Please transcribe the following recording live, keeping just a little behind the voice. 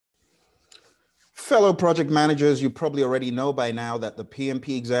Fellow project managers, you probably already know by now that the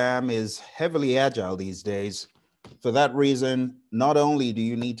PMP exam is heavily agile these days. For that reason, not only do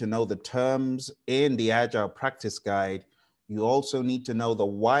you need to know the terms in the Agile practice guide, you also need to know the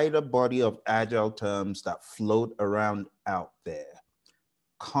wider body of Agile terms that float around out there.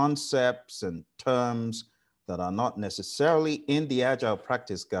 Concepts and terms that are not necessarily in the Agile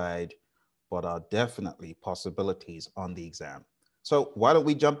practice guide, but are definitely possibilities on the exam. So why don't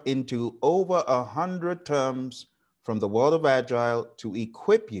we jump into over 100 terms from the world of Agile to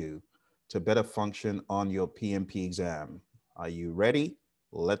equip you to better function on your PMP exam. Are you ready?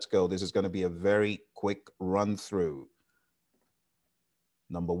 Let's go. This is going to be a very quick run through.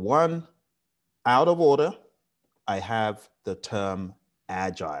 Number one, out of order, I have the term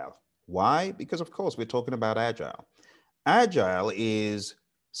Agile. Why? Because of course we're talking about Agile. Agile is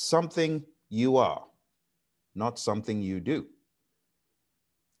something you are, not something you do.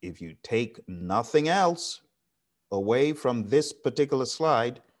 If you take nothing else away from this particular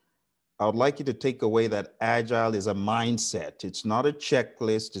slide, I would like you to take away that Agile is a mindset. It's not a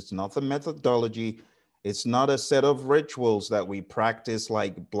checklist. It's not a methodology. It's not a set of rituals that we practice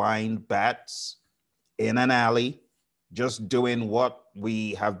like blind bats in an alley, just doing what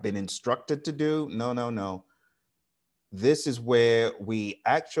we have been instructed to do. No, no, no. This is where we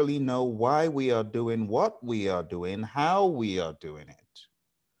actually know why we are doing what we are doing, how we are doing it.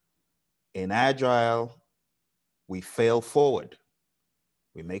 In Agile, we fail forward.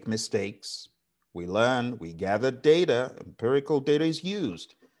 We make mistakes. We learn, we gather data. Empirical data is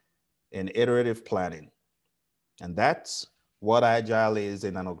used in iterative planning. And that's what Agile is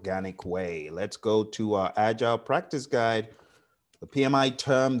in an organic way. Let's go to our Agile practice guide. The PMI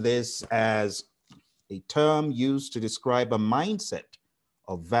termed this as a term used to describe a mindset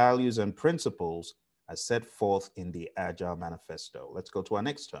of values and principles as set forth in the Agile Manifesto. Let's go to our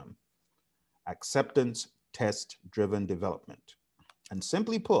next term. Acceptance test-driven development. And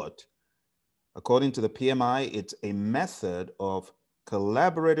simply put, according to the PMI, it's a method of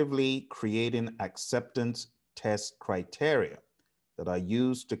collaboratively creating acceptance test criteria that are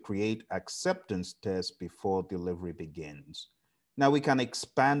used to create acceptance tests before delivery begins. Now we can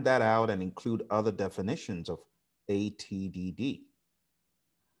expand that out and include other definitions of ATDD.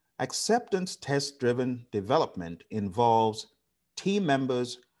 Acceptance test-driven development involves team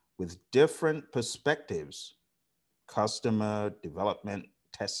members with different perspectives, customer, development,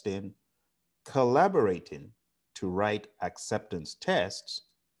 testing, collaborating to write acceptance tests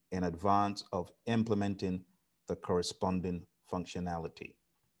in advance of implementing the corresponding functionality.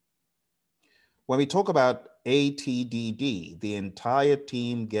 When we talk about ATDD, the entire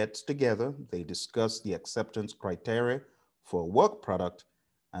team gets together, they discuss the acceptance criteria for a work product,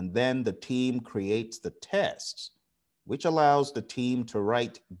 and then the team creates the tests, which allows the team to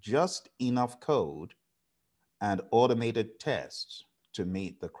write just enough code and automated tests to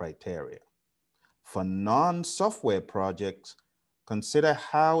meet the criteria. For non-software projects, consider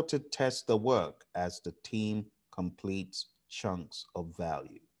how to test the work as the team completes chunks of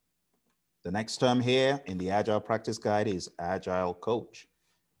value. The next term here in the Agile Practice Guide is Agile Coach.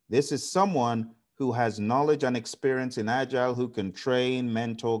 This is someone who has knowledge and experience in Agile who can train,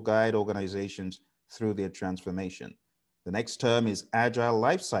 mentor, guide organizations through their transformation. The next term is Agile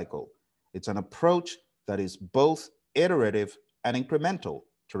Lifecycle. It's an approach that is both iterative and incremental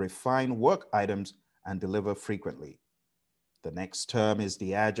to refine work items and deliver frequently. The next term is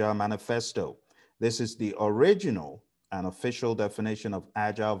the Agile Manifesto. This is the original and official definition of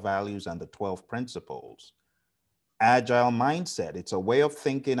Agile values and the 12 principles. Agile mindset, it's a way of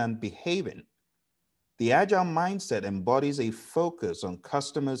thinking and behaving. The Agile mindset embodies a focus on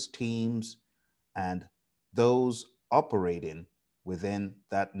customers, teams, and those operating within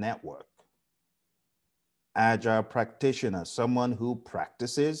that network. Agile practitioner, someone who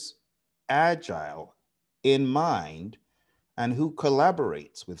practices Agile in mind and who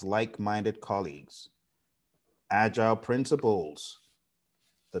collaborates with like-minded colleagues. Agile principles,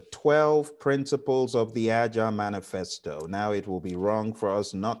 the 12 principles of the Agile Manifesto. Now it will be wrong for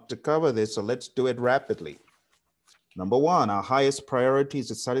us not to cover this, so let's do it rapidly. Number one, our highest priority is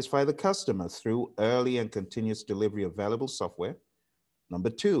to satisfy the customer through early and continuous delivery of valuable software. Number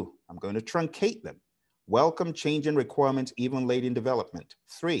two, I'm going to truncate them. Welcome changing requirements even late in development.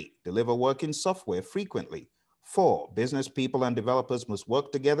 3, deliver working software frequently. 4, business people and developers must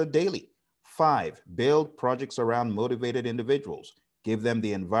work together daily. 5, build projects around motivated individuals. Give them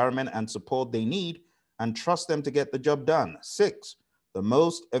the environment and support they need and trust them to get the job done. 6, the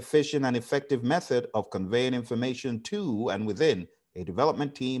most efficient and effective method of conveying information to and within a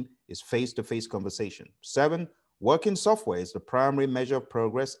development team is face-to-face conversation. 7, working software is the primary measure of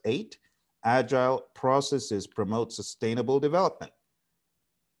progress. 8, Agile processes promote sustainable development.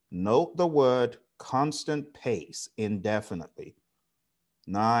 Note the word constant pace indefinitely.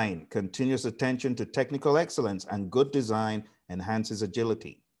 9, continuous attention to technical excellence and good design enhances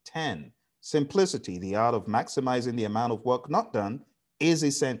agility. 10, simplicity, the art of maximizing the amount of work not done, is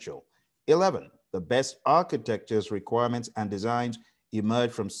essential. 11, the best architectures, requirements, and designs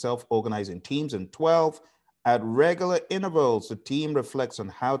emerge from self-organizing teams. And 12, at regular intervals, the team reflects on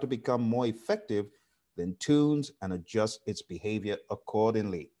how to become more effective, then tunes and adjusts its behavior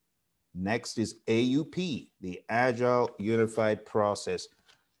accordingly. Next is AUP, the Agile Unified Process.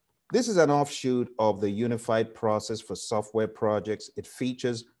 This is an offshoot of the unified process for software projects. It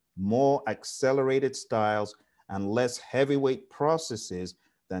features more accelerated styles and less heavyweight processes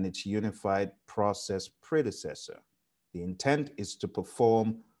than its unified process predecessor. The intent is to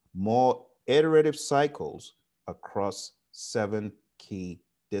perform more iterative cycles across 7 key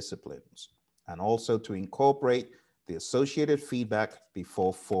disciplines, and also to incorporate the associated feedback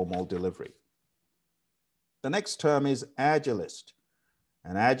before formal delivery. The next term is Agilist.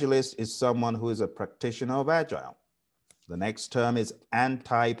 An Agilist is someone who is a practitioner of Agile. The next term is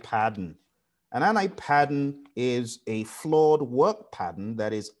anti-pattern. An anti-pattern is a flawed work pattern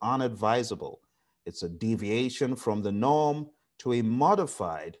that is unadvisable. It's a deviation from the norm to a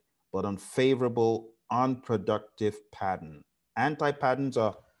modified but unfavorable, unproductive pattern. Anti-patterns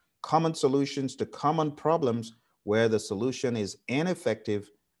are common solutions to common problems where the solution is ineffective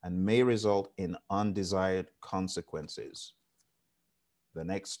and may result in undesired consequences. The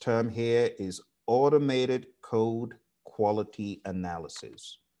next term here is automated code quality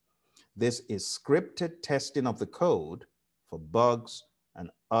analysis. This is scripted testing of the code for bugs and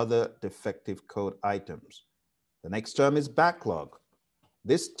other defective code items. The next term is backlog.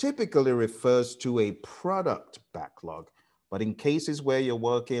 This typically refers to a product backlog, but in cases where you're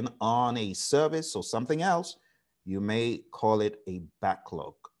working on a service or something else, you may call it a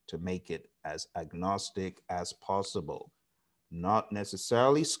backlog to make it as agnostic as possible. Not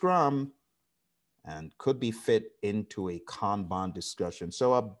necessarily Scrum, and could be fit into a Kanban discussion.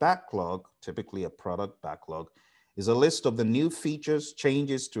 So a backlog, typically a product backlog, is a list of the new features,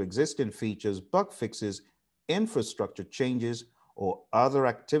 changes to existing features, bug fixes, infrastructure changes, or other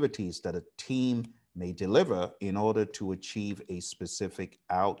activities that a team may deliver in order to achieve a specific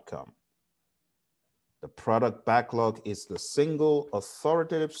outcome. The product backlog is the single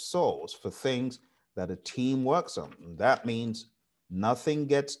authoritative source for things that a team works on. And that means nothing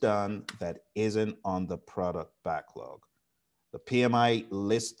gets done that isn't on the product backlog. The PMI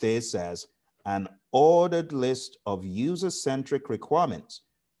lists this as an ordered list of user-centric requirements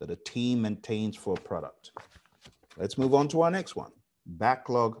that a team maintains for a product. Let's move on to our next one,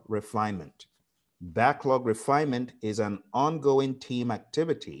 backlog refinement. Backlog refinement is an ongoing team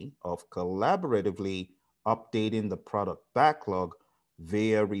activity of collaboratively updating the product backlog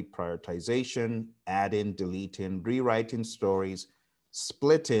via reprioritization, adding, deleting, rewriting stories,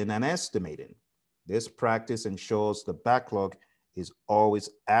 splitting, and estimating. This practice ensures the backlog is always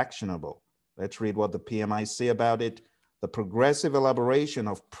actionable. Let's read what the PMI say about it. The progressive elaboration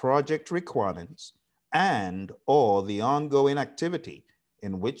of project requirements and or the ongoing activity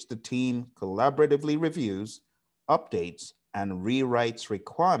in which the team collaboratively reviews, updates, and rewrites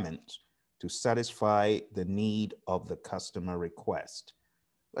requirements to satisfy the need of the customer request.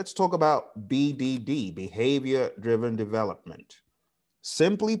 Let's talk about BDD, behavior-driven development.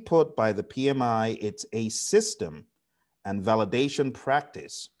 Simply put by the PMI, it's a system and validation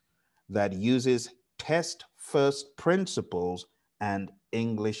practice that uses test-first principles and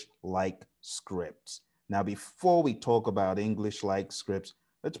English-like scripts. Now, before we talk about English-like scripts,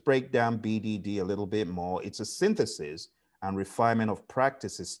 let's break down BDD a little bit more. It's a synthesis and refinement of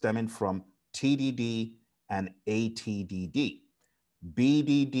practices stemming from TDD and ATDD.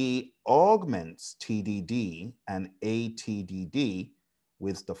 BDD augments TDD and ATDD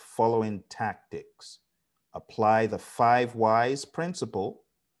with the following tactics. Apply the 5 whys principle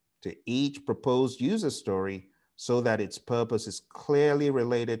to each proposed user story so that its purpose is clearly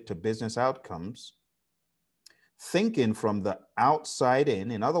related to business outcomes. Thinking from the outside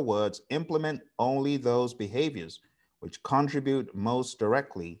in other words, implement only those behaviors which contribute most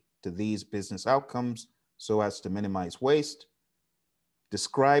directly to these business outcomes so as to minimize waste.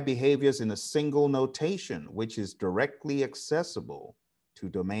 Describe behaviors in a single notation which is directly accessible to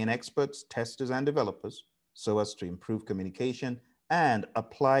domain experts, testers, and developers so as to improve communication, and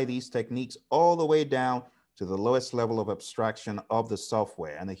apply these techniques all the way down to the lowest level of abstraction of the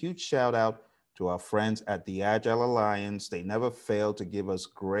software. And a huge shout out to our friends at the Agile Alliance. They never fail to give us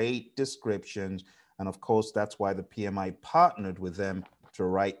great descriptions. And of course, that's why the PMI partnered with them to to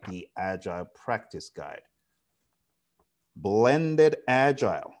write the Agile practice guide. Blended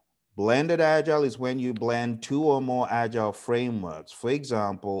Agile. Blended Agile is when you blend two or more Agile frameworks. For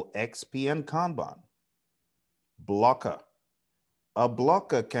example, XP and Kanban. Blocker. A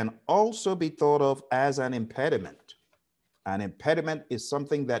blocker can also be thought of as an impediment. An impediment is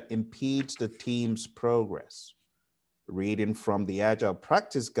something that impedes the team's progress. Reading from the Agile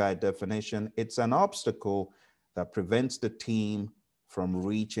Practice Guide definition, it's an obstacle that prevents the team from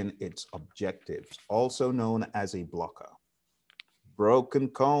reaching its objectives, also known as a blocker. Broken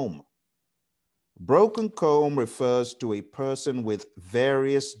comb. Broken comb refers to a person with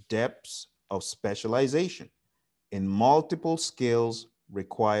various depths of specialization in multiple skills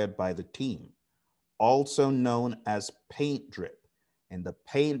required by the team, also known as paint drip. And the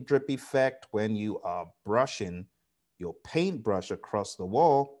paint drip effect, when you are brushing your paintbrush across the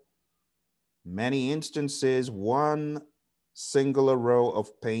wall, many instances, one singular row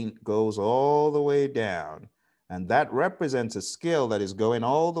of paint goes all the way down. And that represents a skill that is going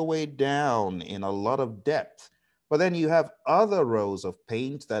all the way down in a lot of depth. But then you have other rows of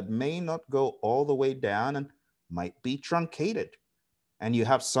paint that may not go all the way down and might be truncated. And you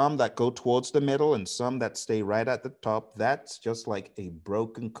have some that go towards the middle and some that stay right at the top. That's just like a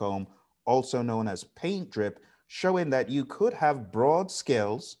broken comb, also known as paint drip, showing that you could have broad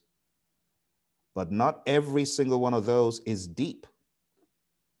skills, but not every single one of those is deep,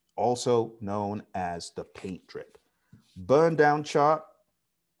 also known as the paint drip. Burn down chart.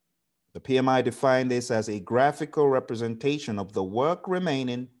 The PMI defined this as a graphical representation of the work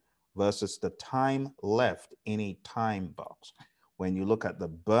remaining versus the time left in a time box. When you look at the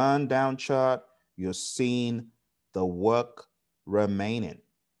burn down chart, you're seeing the work remaining.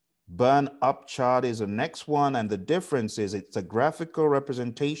 Burn up chart is the next one, and the difference is it's a graphical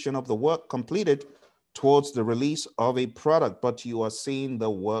representation of the work completed towards the release of a product, but you are seeing the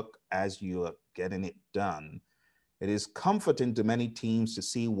work as you are getting it done. It is comforting to many teams to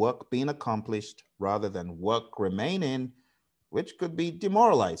see work being accomplished rather than work remaining, which could be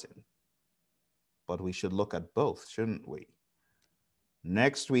demoralizing. But we should look at both, shouldn't we?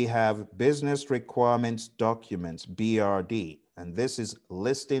 Next, we have Business Requirements Documents, BRD, and this is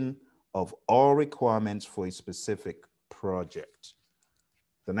listing of all requirements for a specific project.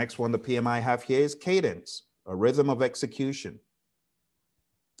 The next one the PMI have here is Cadence, a rhythm of execution.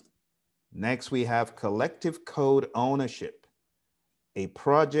 Next, we have Collective Code Ownership, a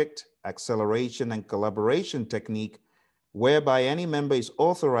project acceleration and collaboration technique whereby any member is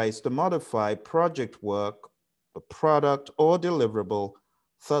authorized to modify project work, a product, or deliverable,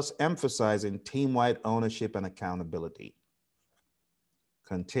 thus emphasizing team-wide ownership and accountability.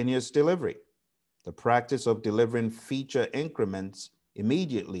 Continuous delivery, the practice of delivering feature increments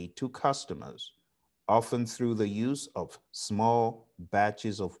immediately to customers, often through the use of small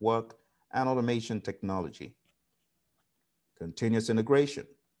batches of work and automation technology. Continuous integration,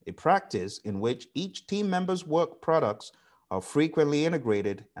 a practice in which each team member's work products are frequently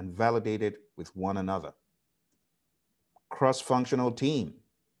integrated and validated with one another. Cross-functional team,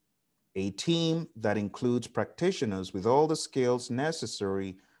 a team that includes practitioners with all the skills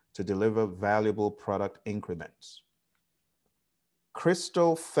necessary to deliver valuable product increments.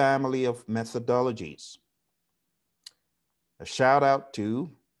 Crystal family of methodologies. A shout out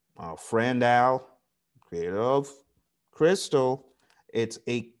to our friend Al, creator of Crystal. It's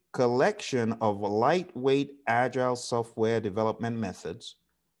a collection of lightweight agile software development methods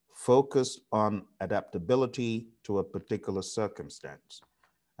focused on adaptability to a particular circumstance.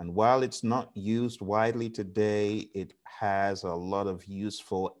 And while it's not used widely today, it has a lot of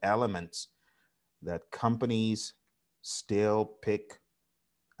useful elements that companies still pick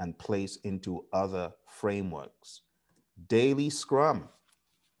and place into other frameworks. Daily Scrum.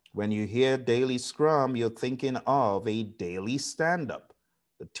 When you hear daily Scrum, you're thinking of a daily stand-up.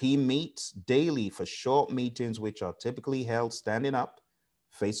 The team meets daily for short meetings, which are typically held standing up,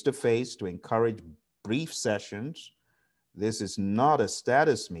 face-to-face, to encourage brief sessions. This is not a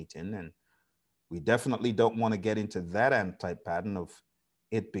status meeting, and we definitely don't want to get into that anti-pattern of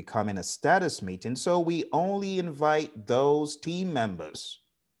it becoming a status meeting. So we only invite those team members.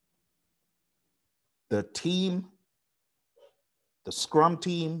 The team, the Scrum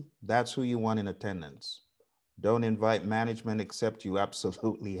team, that's who you want in attendance. Don't invite management except you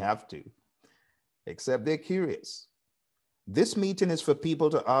absolutely have to, except they're curious. This meeting is for people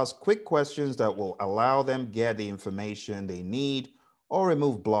to ask quick questions that will allow them get the information they need or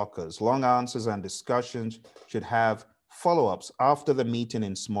remove blockers. Long answers and discussions should have follow-ups after the meeting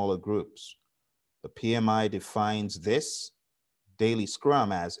in smaller groups. The PMI defines this daily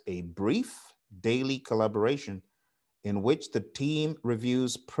Scrum as a brief daily collaboration in which the team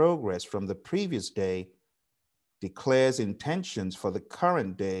reviews progress from the previous day, declares intentions for the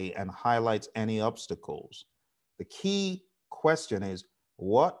current day, and highlights any obstacles. The key question is,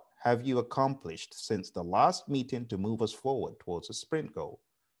 what have you accomplished since the last meeting to move us forward towards a sprint goal?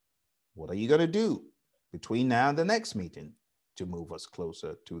 What are you going to do between now and the next meeting to move us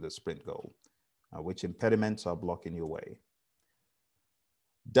closer to the sprint goal? Which impediments are blocking your way?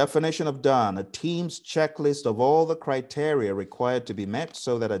 Definition of done: a team's checklist of all the criteria required to be met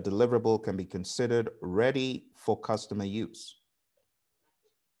so that a deliverable can be considered ready for customer use.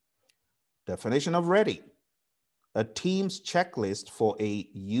 Definition of ready: a team's checklist for a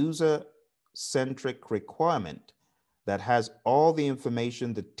user-centric requirement that has all the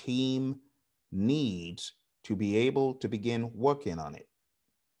information the team needs to be able to begin working on it.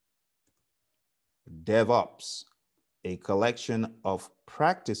 DevOps: a collection of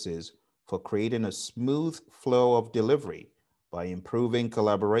practices for creating a smooth flow of delivery by improving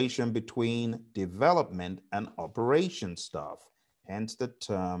collaboration between development and operations staff, hence the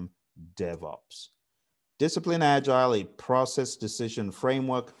term DevOps. Discipline Agile: a process decision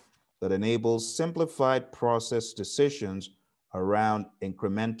framework that enables simplified process decisions around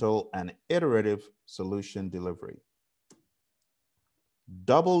incremental and iterative solution delivery.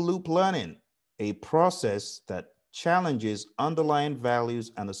 Double loop learning: a process that challenges underlying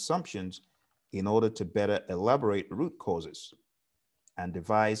values and assumptions in order to better elaborate root causes and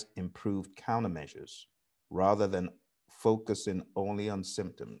devise improved countermeasures rather than focusing only on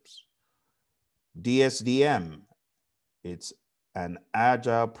symptoms. DSDM: it's an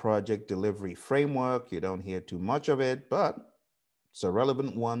agile project delivery framework. You don't hear too much of it, but it's a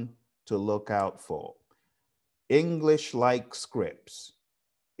relevant one to look out for. English-like scripts: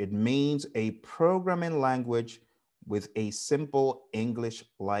 it means a programming language with a simple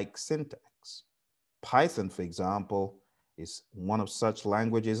English-like syntax. Python, for example, is one of such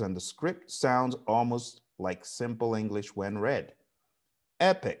languages, and the script sounds almost like simple English when read.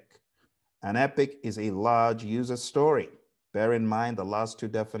 Epic: an epic is a large user story. Bear in mind the last two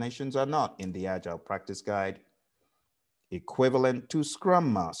definitions are not in the Agile Practice Guide. Equivalent to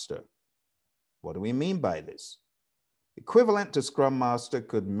Scrum Master: what do we mean by this? Equivalent to Scrum Master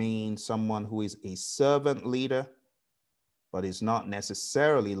could mean someone who is a servant leader, but is not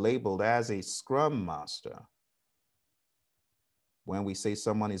necessarily labeled as a Scrum Master. When we say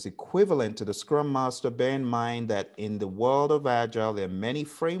someone is equivalent to the Scrum Master, bear in mind that in the world of Agile, there are many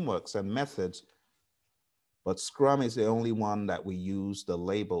frameworks and methods, but Scrum is the only one that we use the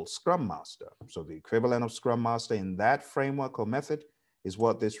label Scrum Master. So the equivalent of Scrum Master in that framework or method is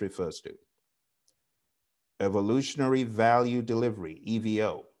what this refers to. Evolutionary Value Delivery,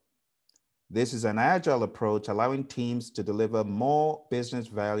 EVO. This is an agile approach allowing teams to deliver more business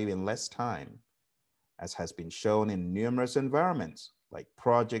value in less time, as has been shown in numerous environments like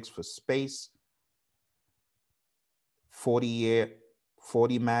projects for space, 40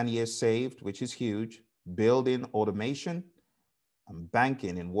 man-years saved, which is huge, building automation, and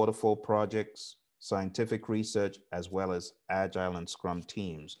banking in waterfall projects, scientific research, as well as agile and Scrum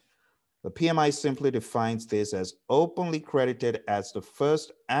teams. The PMI simply defines this as openly credited as the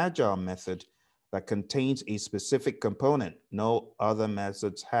first agile method that contains a specific component no other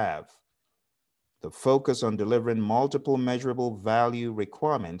methods have. The focus on delivering multiple measurable value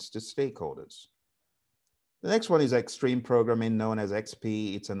requirements to stakeholders. The next one is Extreme Programming, known as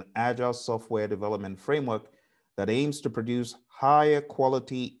XP. It's an agile software development framework that aims to produce higher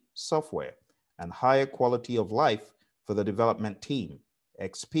quality software and higher quality of life for the development team.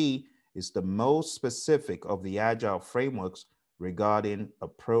 XP is the most specific of the agile frameworks regarding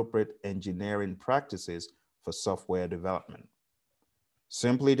appropriate engineering practices for software development.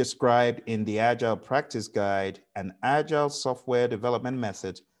 Simply described in the Agile Practice Guide, an agile software development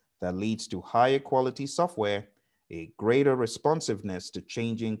method that leads to higher quality software, a greater responsiveness to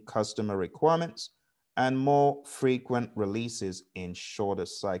changing customer requirements, and more frequent releases in shorter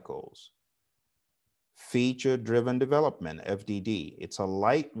cycles. Feature-driven development, FDD. It's a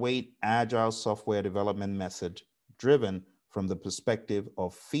lightweight agile software development method driven from the perspective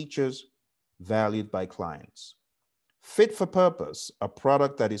of features valued by clients. Fit for purpose, a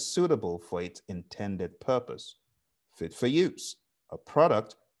product that is suitable for its intended purpose. Fit for use, a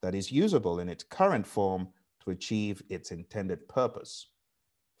product that is usable in its current form to achieve its intended purpose.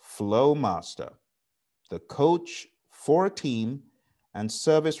 Flow master, the coach for a team and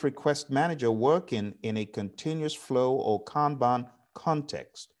service request manager working in a continuous flow or Kanban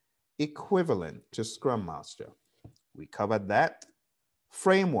context, equivalent to Scrum Master. We covered that.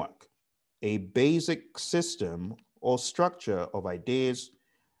 Framework, a basic system or structure of ideas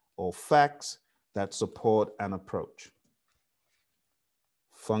or facts that support an approach.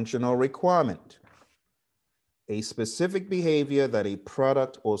 Functional requirement, a specific behavior that a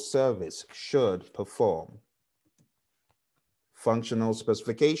product or service should perform. Functional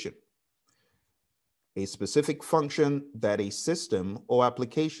specification, a specific function that a system or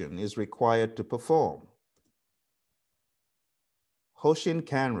application is required to perform. Hoshin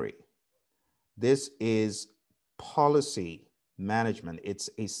Kanri, this is policy management. It's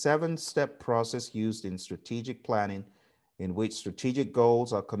a 7-step process used in strategic planning in which strategic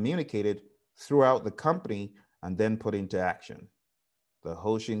goals are communicated throughout the company and then put into action. The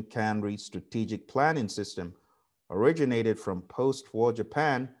Hoshin Kanri strategic planning system originated from post-war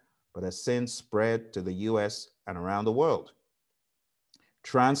Japan, but has since spread to the US and around the world.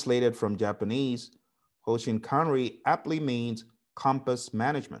 Translated from Japanese, Hoshin Kanri aptly means compass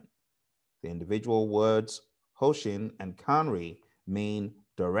management. The individual words Hoshin and Kanri mean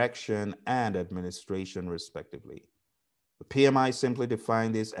direction and administration, respectively. The PMI simply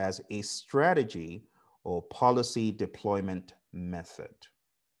defined this as a strategy or policy deployment method.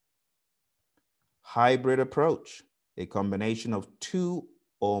 Hybrid approach, a combination of 2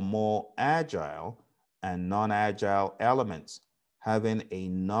 or more agile and non-agile elements having a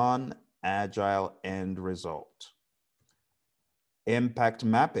non-agile end result. Impact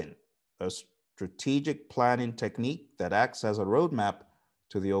mapping, a strategic planning technique that acts as a roadmap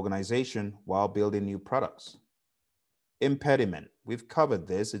to the organization while building new products. Impediment, we've covered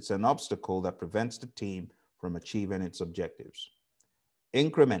this. It's an obstacle that prevents the team from achieving its objectives.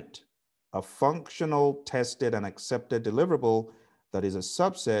 Increment, a functional, tested, and accepted deliverable that is a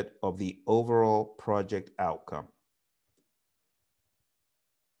subset of the overall project outcome.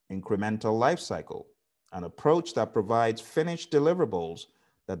 Incremental lifecycle, an approach that provides finished deliverables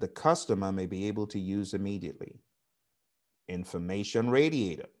that the customer may be able to use immediately. Information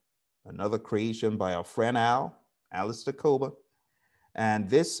radiator, another creation by our friend Alistair Kober, and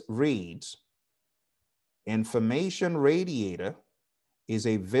this reads, information radiator is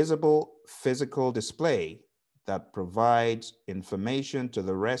a visible physical display that provides information to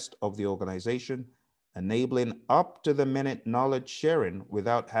the rest of the organization, enabling up-to-the-minute knowledge sharing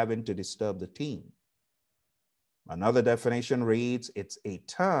without having to disturb the team. Another definition reads, it's a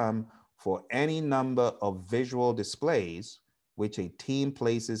term for any number of visual displays which a team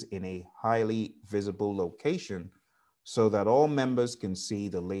places in a highly visible location so that all members can see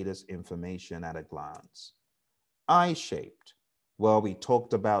the latest information at a glance. Eye-shaped. Well, we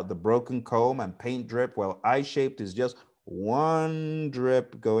talked about the broken comb and paint drip. Well, eye-shaped is just one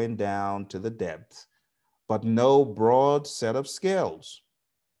drip going down to the depth, but no broad set of scales.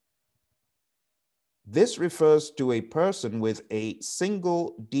 This refers to a person with a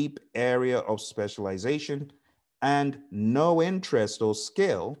single deep area of specialization and no interest or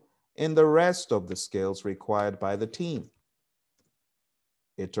skill in the rest of the skills required by the team.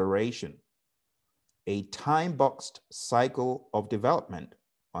 Iteration, a time-boxed cycle of development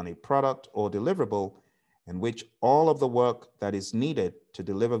on a product or deliverable in which all of the work that is needed to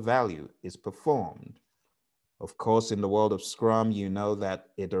deliver value is performed. Of course, in the world of Scrum, you know that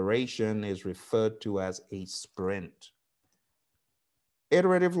iteration is referred to as a sprint.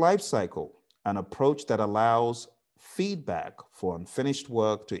 Iterative lifecycle, an approach that allows feedback for unfinished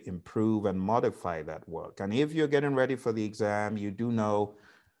work to improve and modify that work. And if you're getting ready for the exam, you do know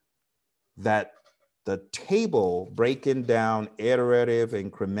that the table breaking down iterative,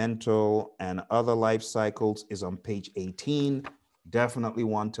 incremental, and other life cycles is on page 18. Definitely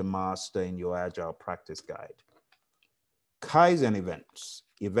one to master in your Agile practice guide. Kaizen events,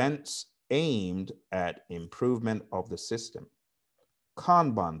 events aimed at improvement of the system.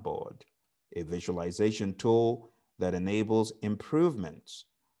 Kanban board, a visualization tool that enables improvements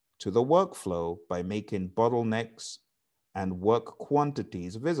to the workflow by making bottlenecks and work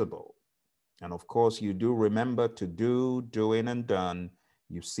quantities visible. And of course, you do remember to do, doing, and done.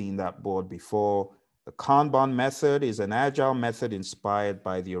 You've seen that board before. The Kanban method is an agile method inspired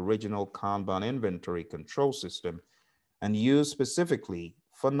by the original Kanban inventory control system and used specifically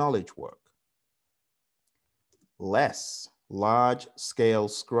for knowledge work. LESS, large-scale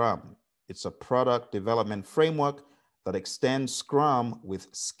Scrum. It's a product development framework that extends Scrum with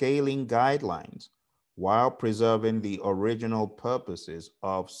scaling guidelines while preserving the original purposes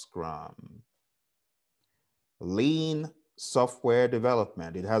of Scrum. Lean software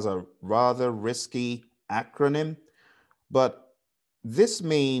development. It has a rather risky acronym, but this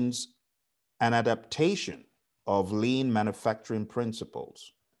means an adaptation of lean manufacturing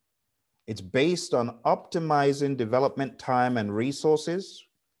principles. It's based on optimizing development time and resources,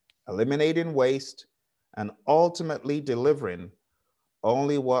 eliminating waste, and ultimately delivering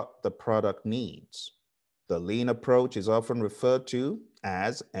only what the product needs. The lean approach is often referred to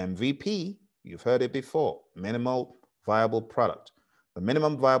as MVP. You've heard it before, minimal viable product. The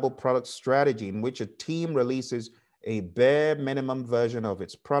minimum viable product strategy, in which a team releases a bare minimum version of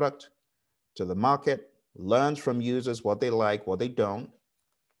its product to the market, learns from users what they like, what they don't,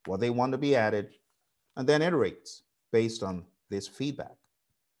 what they want to be added, and then iterates based on this feedback.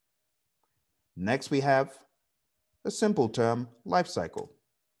 Next, we have a simple term, life cycle.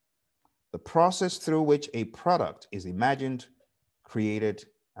 The process through which a product is imagined, created,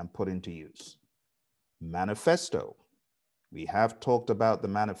 and put into use. Manifesto. We have talked about the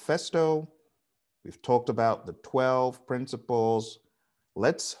manifesto. We've talked about the 12 principles.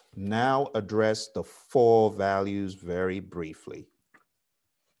 Let's now address the 4 values very briefly.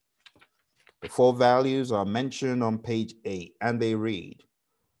 The 4 values are mentioned on page 8, and they read,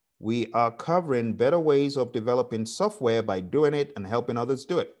 we are covering better ways of developing software by doing it and helping others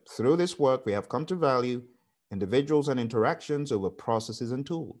do it. Through this work, we have come to value individuals and interactions over processes and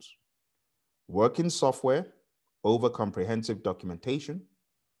tools. Work in software over comprehensive documentation.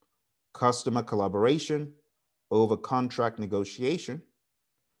 Customer collaboration over contract negotiation.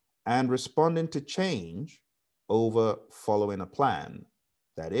 And responding to change over following a plan.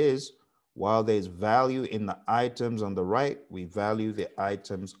 That is, while there's value in the items on the right, we value the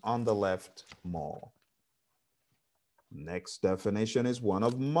items on the left more. Next definition is one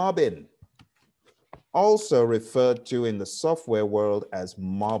of mobbing, also referred to in the software world as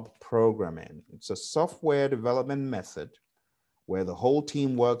mob programming. It's a software development method where the whole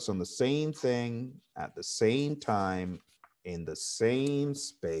team works on the same thing at the same time, in the same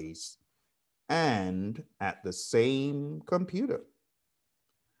space, and at the same computer.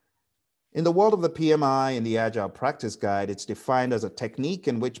 In the world of the PMI and the Agile Practice Guide, it's defined as a technique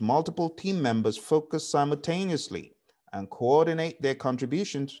in which multiple team members focus simultaneously and coordinate their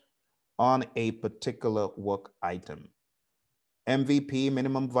contributions on a particular work item. MVP,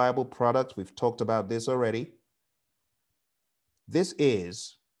 minimum viable product, we've talked about this already. This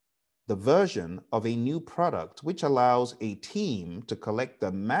is the version of a new product which allows a team to collect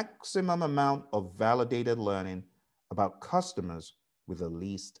the maximum amount of validated learning about customers with the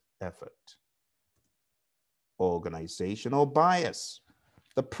least effort. Organizational bias.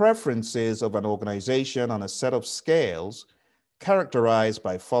 The preferences of an organization on a set of scales characterized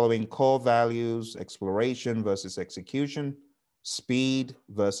by following core values: exploration versus execution, speed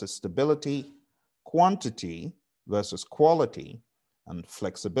versus stability, quantity versus quality, and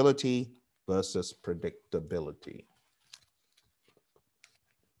flexibility versus predictability.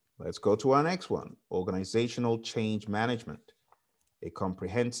 Let's go to our next one, organizational change management. A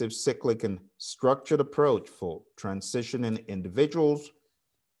comprehensive, cyclic, and structured approach for transitioning individuals,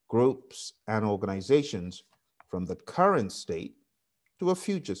 groups, and organizations from the current state to a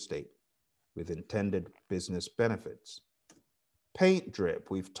future state with intended business benefits. Paint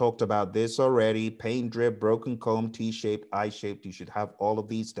drip, we've talked about this already. Paint drip, broken comb, T-shaped, I-shaped, you should have all of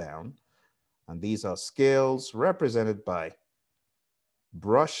these down. And these are skills represented by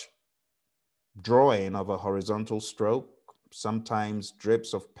brush drawing of a horizontal stroke. Sometimes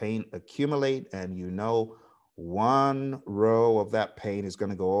drips of paint accumulate, and you know one row of that paint is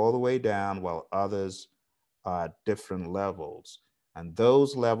going to go all the way down while others are at different levels. And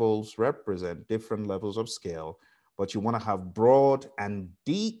those levels represent different levels of skill, but you want to have broad and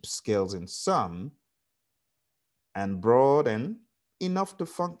deep skills in some, and broad and enough to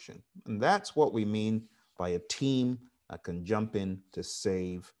function. And that's what we mean by a team that can jump in to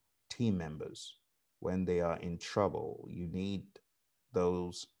save team members when they are in trouble. You need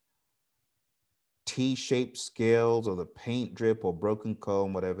those T-shaped skills, or the paint drip or broken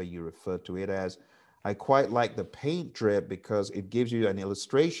comb, whatever you refer to it as. I quite like the paint drip because it gives you an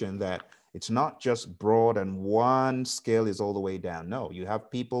illustration that it's not just broad and one skill is all the way down. No, you have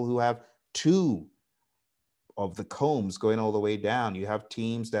people who have 2 of the combs going all the way down. You have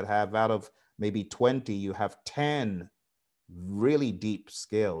teams that have, out of maybe 20, you have 10 really deep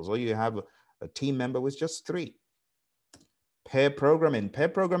skills, or you have a team member with just 3. Pair programming. Pair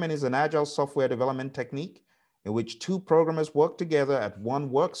programming is an agile software development technique in which 2 programmers work together at one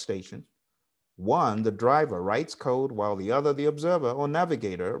workstation. One, the driver, writes code, while the other, the observer or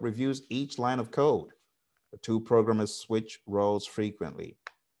navigator, reviews each line of code. The 2 programmers switch roles frequently.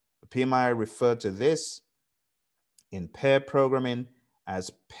 The PMI referred to this in pair programming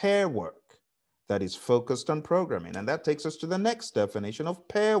as pair work that is focused on programming. And that takes us to the next definition of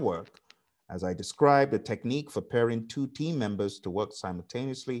pair work. As I described, a technique for pairing 2 team members to work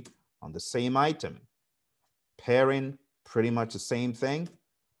simultaneously on the same item. Pairing, pretty much the same thing.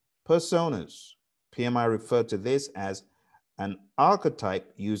 Personas. PMI referred to this as An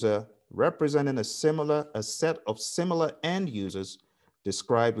archetype user representing a set of similar end users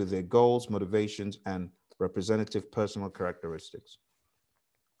described with their goals, motivations, and representative personal characteristics.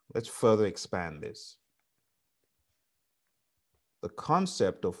 Let's further expand this. The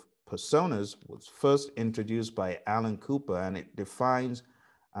concept of personas was first introduced by Alan Cooper, and it defines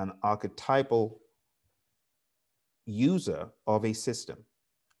an archetypal user of a system,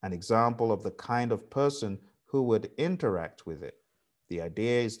 an example of the kind of person who would interact with it. The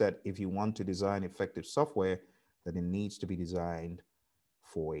idea is that if you want to design effective software, then it needs to be designed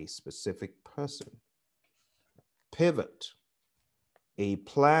for a specific person. Pivot, a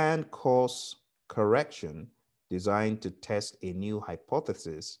planned course correction designed to test a new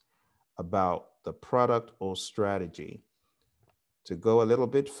hypothesis about the product or strategy. To go a little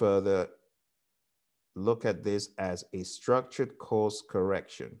bit further, look at this as a structured course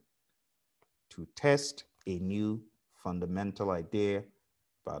correction to test a new fundamental idea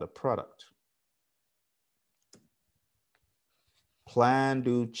about a product. Plan,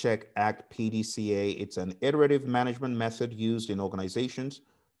 Do, Check, Act, PDCA. It's an iterative management method used in organizations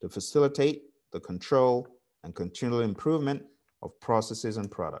to facilitate the control and continual improvement of processes and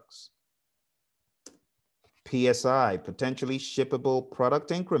products. PSI, potentially shippable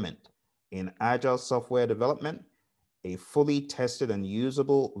product increment. In Agile software development, a fully tested and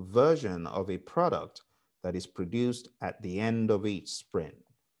usable version of a product that is produced at the end of each sprint.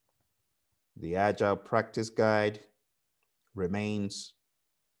 The Agile practice guide remains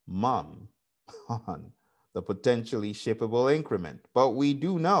mum on the potentially shippable increment, but we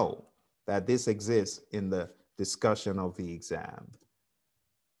do know that this exists in the discussion of the exam.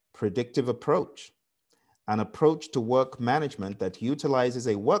 Predictive approach, an approach to work management that utilizes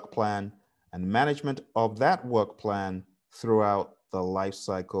a work plan and management of that work plan throughout the life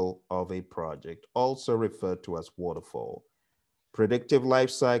cycle of a project, also referred to as waterfall. Predictive life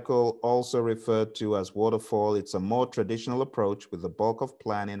cycle, also referred to as waterfall, it's a more traditional approach with the bulk of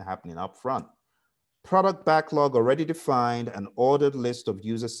planning happening up front. Product backlog already defined, an ordered list of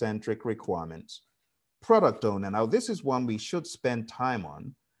user-centric requirements. Product owner, now this is one we should spend time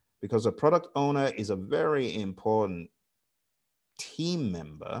on because a product owner is a very important team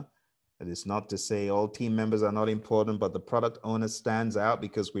member. It is not to say all team members are not important, but the product owner stands out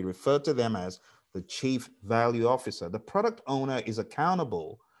because we refer to them as the chief value officer. The product owner is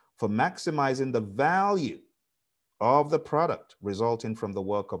accountable for maximizing the value of the product resulting from the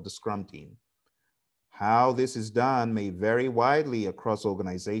work of the Scrum team. How this is done may vary widely across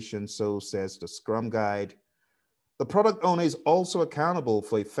organizations, so says the Scrum Guide. The product owner is also accountable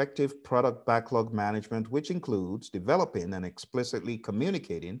for effective product backlog management, which includes developing and explicitly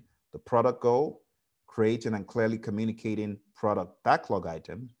communicating the product goal, creating and clearly communicating product backlog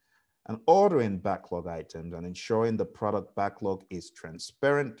items, and ordering backlog items, and ensuring the product backlog is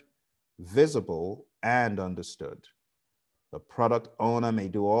transparent, visible, and understood. The product owner may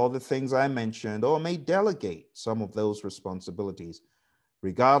do all the things I mentioned or may delegate some of those responsibilities.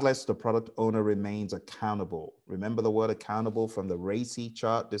 Regardless, the product owner remains accountable. Remember the word accountable from the RACI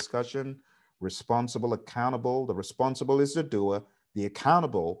chart discussion? Responsible, accountable. The responsible is the doer. The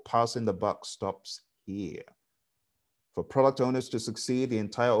accountable, passing the buck, stops here. For product owners to succeed, the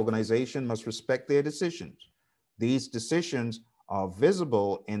entire organization must respect their decisions. These decisions are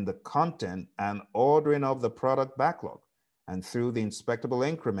visible in the content and ordering of the product backlog and through the inspectable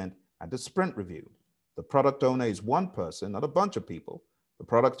increment at the sprint review. The product owner is one person, not a bunch of people. The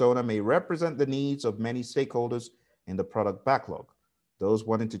product owner may represent the needs of many stakeholders in the product backlog. Those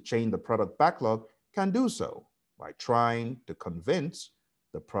wanting to change the product backlog can do so by trying to convince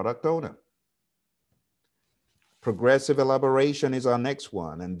the product owner. Progressive elaboration is our next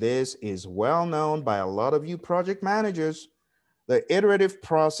one, and this is well known by a lot of you project managers. The iterative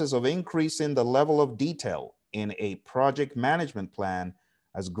process of increasing the level of detail in a project management plan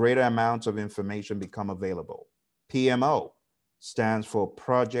as greater amounts of information become available. PMO stands for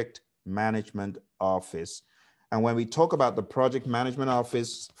Project Management Office. And when we talk about the Project Management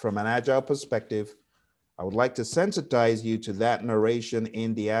Office from an Agile perspective, I would like to sensitize you to that narration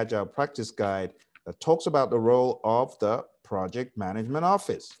in the Agile Practice Guide that talks about the role of the Project Management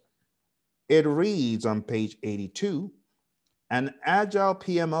Office. It reads on page 82, an Agile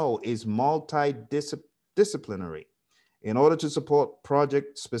PMO is multidisciplinary. In order to support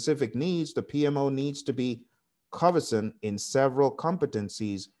project-specific needs, the PMO needs to be conversant in several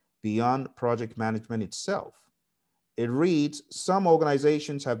competencies beyond project management itself. It reads, some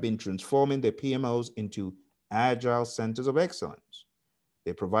organizations have been transforming their PMOs into Agile centers of excellence.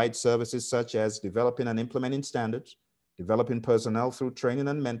 They provide services such as developing and implementing standards, developing personnel through training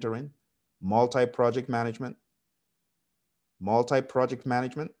and mentoring, multi-project management, multi-project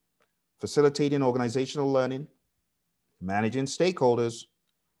management, facilitating organizational learning, managing stakeholders,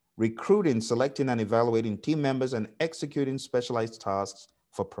 recruiting, selecting, and evaluating team members, and executing specialized tasks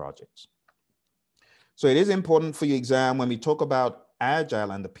for projects. So it is important for your exam when we talk about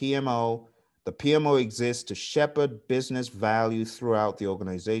Agile and the PMO exists to shepherd business value throughout the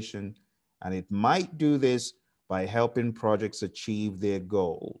organization, and it might do this by helping projects achieve their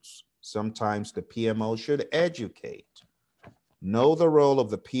goals. Sometimes the PMO should educate. Know the role of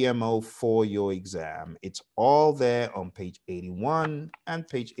the PMO for your exam. It's all there on page 81 and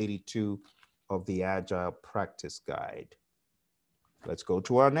page 82 of the Agile Practice Guide. Let's go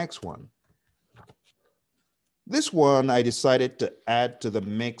to our next one. This one I decided to add to the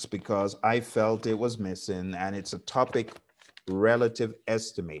mix because I felt it was missing, and it's a topic, relative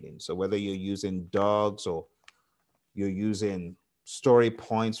estimating. So whether you're using dogs or you're using story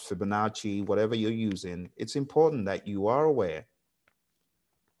points, Fibonacci, whatever you're using, it's important that you are aware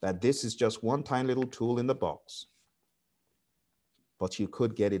that this is just one tiny little tool in the box, but you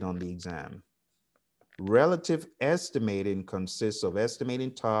could get it on the exam. Relative estimating consists of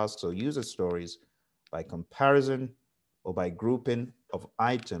estimating tasks or user stories by comparison or by grouping of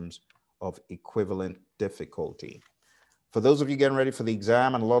items of equivalent difficulty. For those of you getting ready for the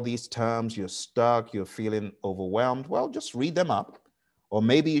exam and a lot of these terms, you're stuck, you're feeling overwhelmed, well, just read them up. Or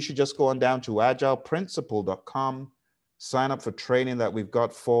maybe you should just go on down to agileprinciple.com, sign up for training that we've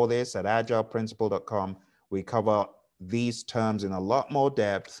got for this at agileprinciple.com. We cover these terms in a lot more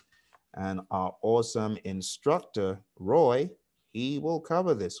depth, and our awesome instructor, Roy, he will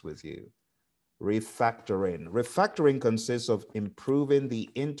cover this with you. Refactoring. Refactoring consists of improving the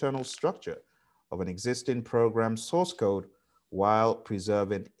internal structure of an existing program source code while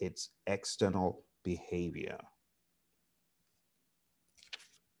preserving its external behavior.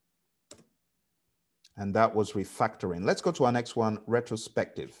 And that was refactoring. Let's go to our next one,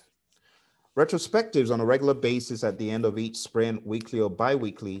 retrospective. Retrospectives on a regular basis at the end of each sprint, weekly or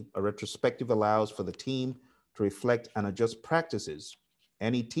bi-weekly. A retrospective allows for the team to reflect and adjust practices.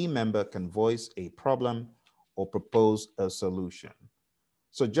 Any team member can voice a problem or propose a solution.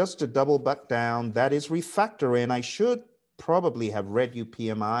 So just to double back down, that is refactoring. I should probably have read you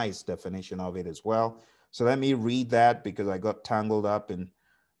PMI's definition of it as well. So let me read that because I got tangled up in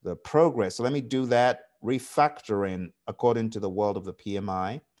the progress. So let me do that. Refactoring, according to the world of the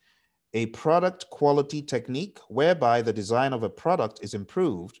PMI, a product quality technique whereby the design of a product is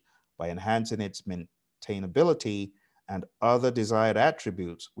improved by enhancing its maintainability and other desired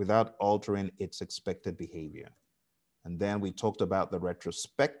attributes without altering its expected behavior. And then we talked about the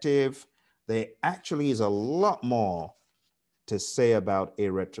retrospective. There actually is a lot more to say about a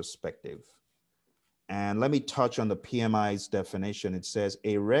retrospective. And let me touch on the PMI's definition. It says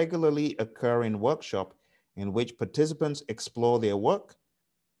a regularly occurring workshop in which participants explore their work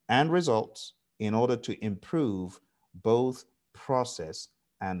and results in order to improve both process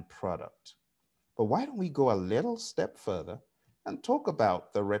and product. But why don't we go a little step further and talk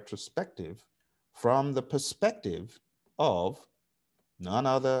about the retrospective from the perspective of none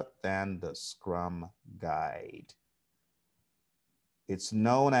other than the Scrum Guide. It's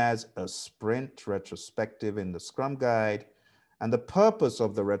known as a sprint retrospective in the Scrum Guide. And the purpose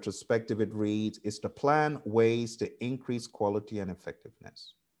of the retrospective, it reads, is to plan ways to increase quality and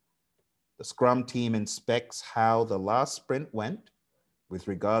effectiveness. The Scrum team inspects how the last sprint went with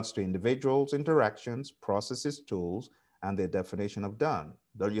regards to individuals' interactions, processes, tools, and their definition of done.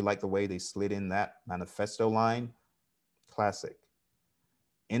 Don't you like the way they slid in that manifesto line? Classic.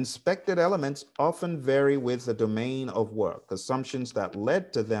 Inspected elements often vary with the domain of work. Assumptions that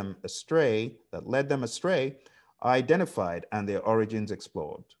led them astray are identified and their origins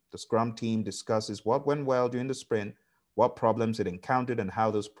explored. The Scrum team discusses what went well during the sprint, what problems it encountered, and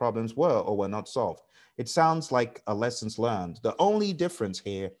how those problems were or were not solved. It sounds like a lessons learned. The only difference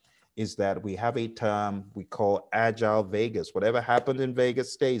here is that we have a term we call Agile Vegas. Whatever happened in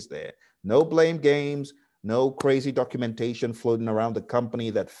Vegas stays there. No blame games, no crazy documentation floating around the company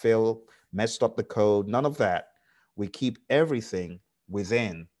that messed up the code, none of that. We keep everything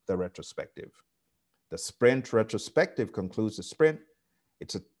within the retrospective. The sprint retrospective concludes the sprint.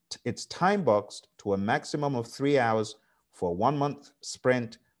 It's time boxed to a maximum of 3 hours for a 1 month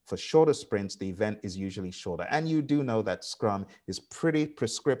sprint. For shorter sprints, the event is usually shorter. And you do know that Scrum is pretty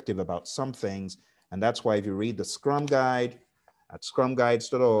prescriptive about some things. And that's why if you read the Scrum Guide at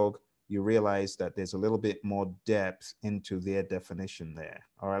scrumguides.org, you realize that there's a little bit more depth into their definition there.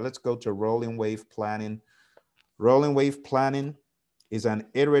 All right, let's go to rolling wave planning. Rolling wave planning is an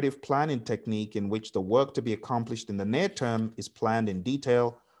iterative planning technique in which the work to be accomplished in the near term is planned in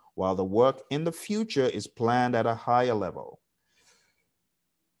detail, while the work in the future is planned at a higher level.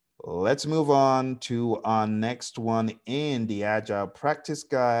 Let's move on to our next one in the Agile Practice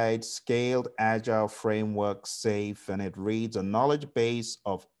Guide, Scaled Agile Framework Safe, and it reads a knowledge base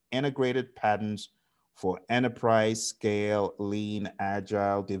of integrated patterns for enterprise scale lean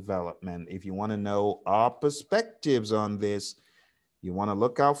agile development. If you want to know our perspectives on this, you want to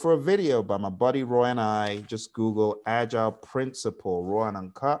look out for a video by my buddy Roy and I. Just Google Agile Principle, Roy and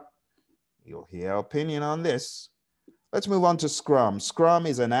Uncut. You'll hear our opinion on this. Let's move on to Scrum. Scrum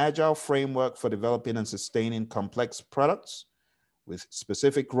is an agile framework for developing and sustaining complex products with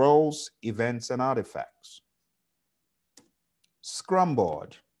specific roles, events, and artifacts. Scrum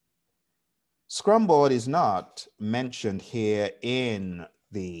Board. Scrum Board is not mentioned here in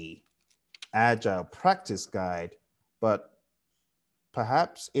the Agile Practice Guide, but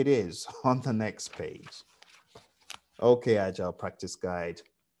perhaps it is on the next page. Okay, Agile Practice Guide,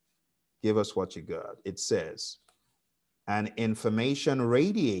 give us what you got. It says, an information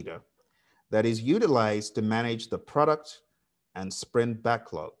radiator that is utilized to manage the product and sprint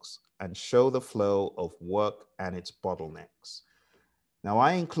backlogs and show the flow of work and its bottlenecks. Now,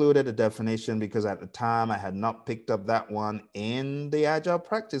 I included a definition because at the time I had not picked up that one in the Agile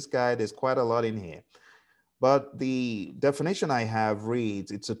Practice Guide. There's quite a lot in here. But the definition I have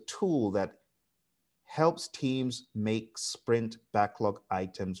reads, it's a tool that helps teams make sprint backlog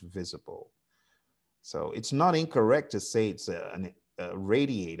items visible. So it's not incorrect to say it's a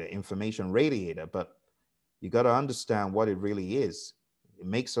radiator, information radiator, but you got to understand what it really is. It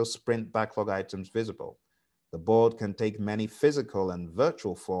makes those sprint backlog items visible. The board can take many physical and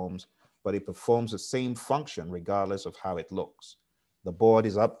virtual forms, but it performs the same function regardless of how it looks. The board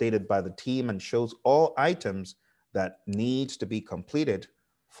is updated by the team and shows all items that need to be completed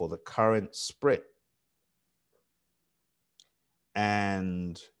for the current sprint.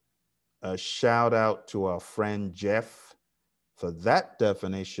 And a shout out to our friend Jeff for that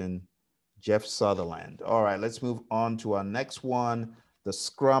definition, Jeff Sutherland. All right, let's move on to our next one, the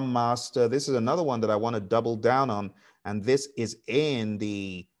Scrum Master. This is another one that I want to double down on, and this is in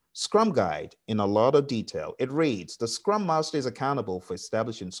the Scrum Guide in a lot of detail. It reads, the Scrum Master is accountable for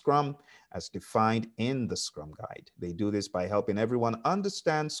establishing Scrum as defined in the Scrum Guide. They do this by helping everyone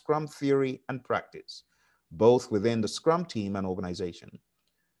understand Scrum theory and practice, both within the Scrum team and organization.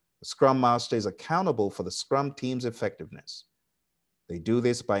 The Scrum Master is accountable for the Scrum team's effectiveness. They do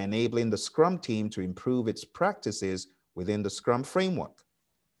this by enabling the Scrum team to improve its practices within the Scrum framework.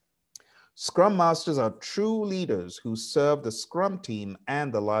 Scrum Masters are true leaders who serve the Scrum team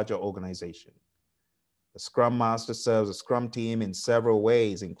and the larger organization. The Scrum Master serves the Scrum team in several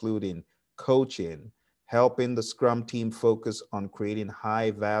ways, including coaching, helping the Scrum team focus on creating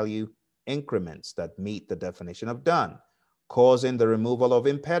high-value increments that meet the definition of done, causing the removal of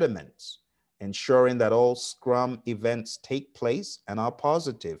impediments, ensuring that all Scrum events take place and are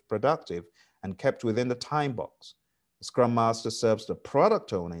positive, productive, and kept within the time box. The Scrum Master serves the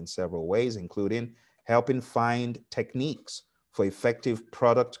product owner in several ways, including helping find techniques for effective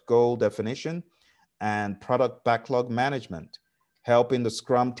product goal definition and product backlog management, helping the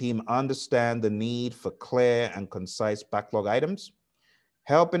Scrum team understand the need for clear and concise backlog items,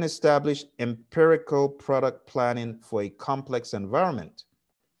 helping establish empirical product planning for a complex environment.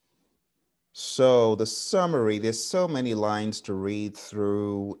 So the summary, there's so many lines to read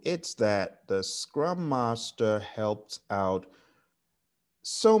through. It's that the Scrum Master helps out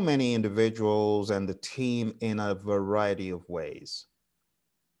so many individuals and the team in a variety of ways.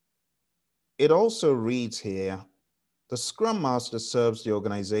 It also reads here, the Scrum Master serves the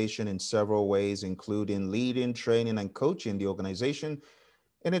organization in several ways, including leading, training, and coaching the organization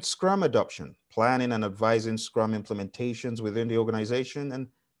in its Scrum adoption, planning and advising Scrum implementations within the organization, and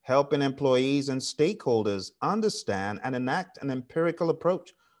helping employees and stakeholders understand and enact an empirical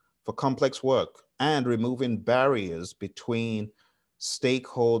approach for complex work, and removing barriers between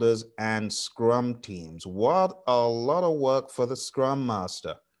stakeholders and Scrum teams. What a lot of work for the Scrum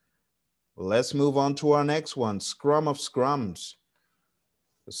Master. Let's move on to our next one, Scrum of Scrums.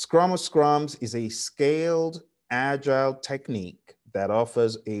 The Scrum of Scrums is a scaled agile technique that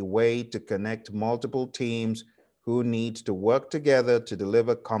offers a way to connect multiple teams who need to work together to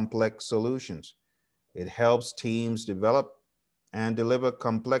deliver complex solutions. It helps teams develop and deliver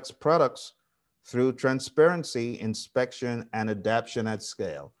complex products through transparency, inspection, and adaptation at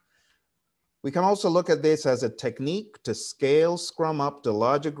scale. We can also look at this as a technique to scale Scrum up to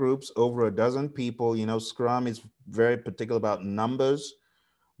larger groups over a dozen people. You know, Scrum is very particular about numbers,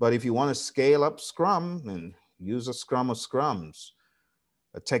 but if you want to scale up Scrum, then use a Scrum of Scrums.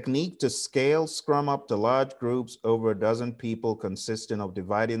 A technique to scale Scrum up to large groups over a dozen people, consisting of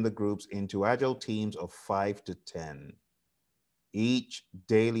dividing the groups into agile teams of 5 to 10. Each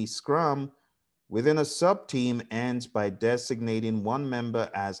daily scrum within a sub-team ends by designating one member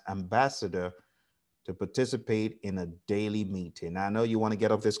as ambassador to participate in a daily meeting. Now, I know you want to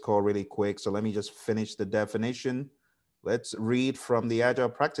get off this call really quick, so let me just finish the definition. Let's read from the Agile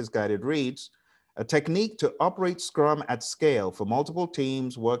Practice Guide. It reads, a technique to operate Scrum at scale for multiple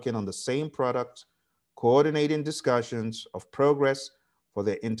teams working on the same product, coordinating discussions of progress for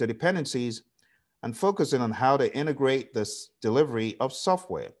their interdependencies, and focusing on how to integrate this delivery of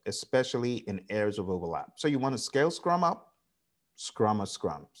software, especially in areas of overlap. So you want to scale Scrum up, Scrum or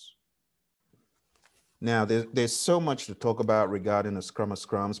Scrums. Now, there's so much to talk about regarding the Scrum of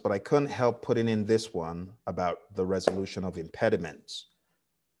Scrums, but I couldn't help putting in this one about the resolution of impediments.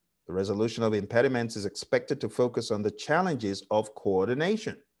 The resolution of impediments is expected to focus on the challenges of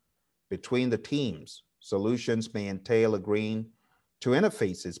coordination between the teams. Solutions may entail agreeing to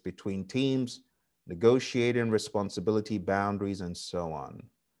interfaces between teams, negotiating responsibility boundaries, and so on.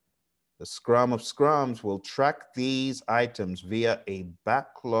 The Scrum of Scrums will track these items via a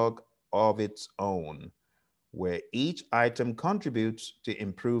backlog of its own, where each item contributes to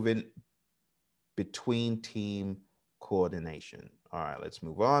improving between team coordination. All right, let's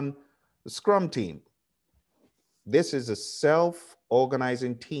move on. The Scrum team. This is a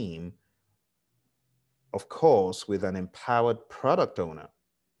self-organizing team, of course, with an empowered product owner.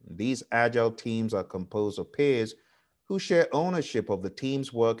 These Agile teams are composed of peers who share ownership of the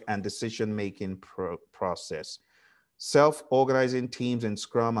team's work and decision-making process. Self-organizing teams in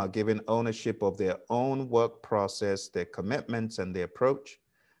Scrum are given ownership of their own work process, their commitments, and their approach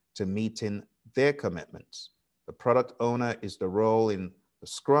to meeting their commitments. The product owner is the role in the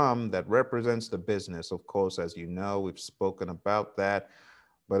Scrum that represents the business. Of course, as you know, we've spoken about that.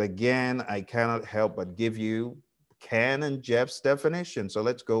 But again, I cannot help but give you Ken and Jeff's definition. So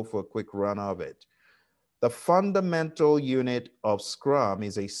let's go for a quick run of it. The fundamental unit of Scrum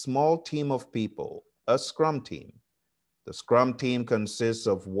is a small team of people, a Scrum team. The Scrum team consists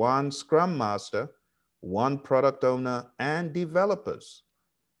of one Scrum Master, one product owner, and developers.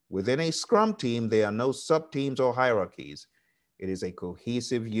 Within a Scrum team, there are no sub-teams or hierarchies. It is a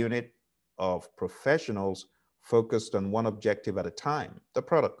cohesive unit of professionals focused on one objective at a time, the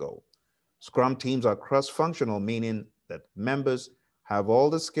product goal. Scrum teams are cross-functional, meaning that members have all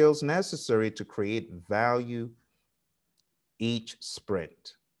the skills necessary to create value each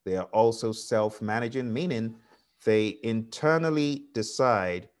sprint. They are also self-managing, meaning they internally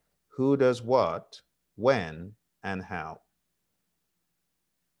decide who does what, when, and how.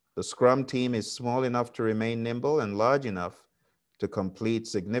 The Scrum team is small enough to remain nimble and large enough to complete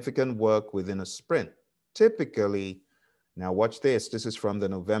significant work within a sprint. Typically, now watch this, this is from the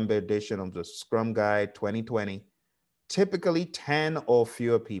November edition of the Scrum Guide 2020, typically 10 or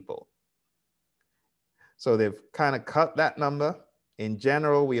fewer people. So they've kind of cut that number. In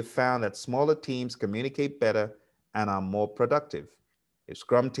general, we have found that smaller teams communicate better and are more productive. If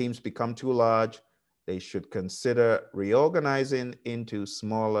Scrum teams become too large, they should consider reorganizing into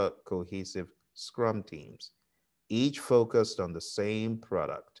smaller, cohesive Scrum teams, each focused on the same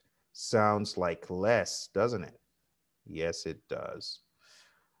product. Sounds like less, doesn't it? Yes, it does.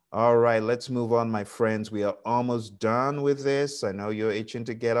 All right, let's move on, my friends. We are almost done with this. I know you're itching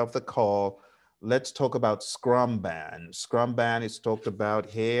to get off the call. Let's talk about Scrumban. Scrumban is talked about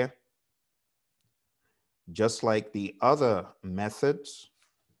here. Just like the other methods.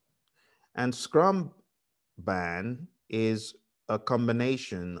 And Scrumban is a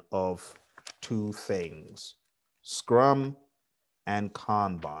combination of two things, Scrum and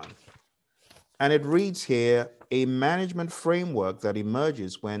Kanban. And it reads here, a management framework that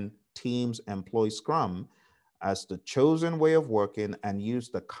emerges when teams employ Scrum as the chosen way of working and use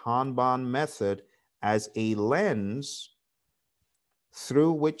the Kanban method as a lens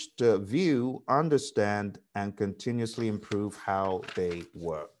through which to view, understand, and continuously improve how they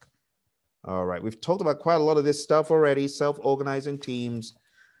work. All right, we've talked about quite a lot of this stuff already, self-organizing teams.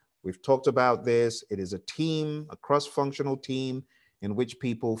 We've talked about this. It is a team, a cross-functional team in which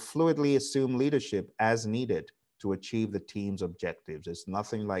people fluidly assume leadership as needed to achieve the team's objectives. It's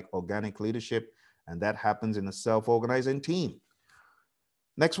nothing like organic leadership, and that happens in a self-organizing team.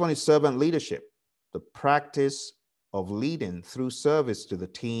 Next one is servant leadership, the practice of leading through service to the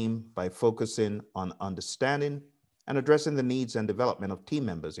team by focusing on understanding and addressing the needs and development of team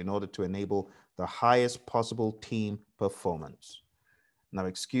members in order to enable the highest possible team performance. Now,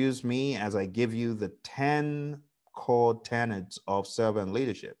 excuse me as I give you the 10 core tenets of servant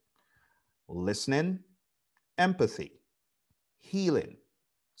leadership: listening, empathy, healing,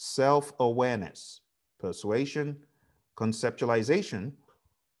 self-awareness, persuasion, conceptualization,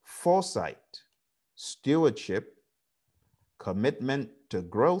 foresight, stewardship, commitment to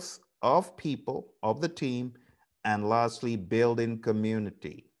growth of people, of the team, and lastly, building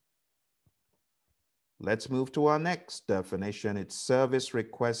community. Let's move to our next definition. It's service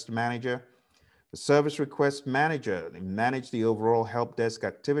request manager. The service request manager, they manage the overall help desk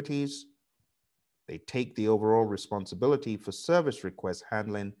activities. They take the overall responsibility for service request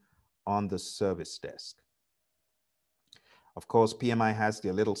handling on the service desk. Of course, PMI has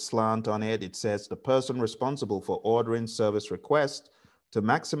the little slant on it. It says the person responsible for ordering service requests to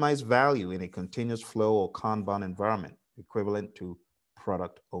maximize value in a continuous flow or Kanban environment, equivalent to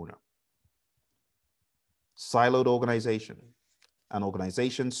product owner. Siloed organization, an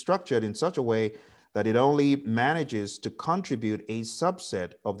organization structured in such a way that it only manages to contribute a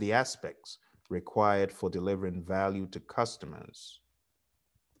subset of the aspects required for delivering value to customers.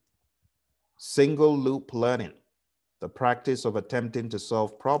 Single loop learning, the practice of attempting to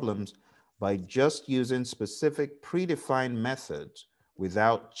solve problems by just using specific predefined methods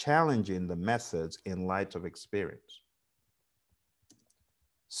without challenging the methods in light of experience.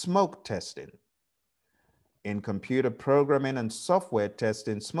 Smoke testing. In computer programming and software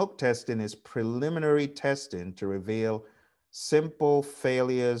testing, smoke testing is preliminary testing to reveal simple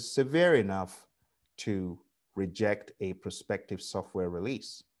failures severe enough to reject a prospective software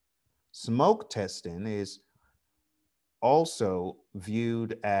release. Smoke testing is also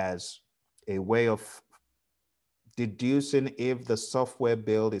viewed as a way of deducing if the software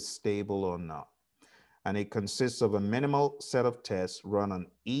build is stable or not. And it consists of a minimal set of tests run on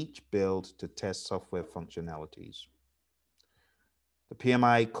each build to test software functionalities. The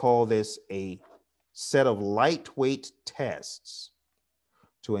PMI call this a set of lightweight tests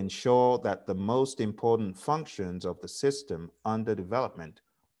to ensure that the most important functions of the system under development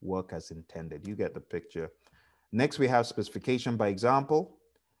work as intended. You get the picture. Next, we have specification by example.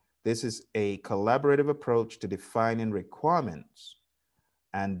 This is a collaborative approach to defining requirements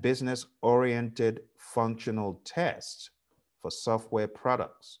and business-oriented functional tests for software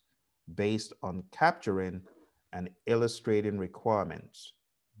products based on capturing and illustrating requirements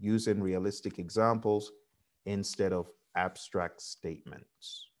using realistic examples instead of abstract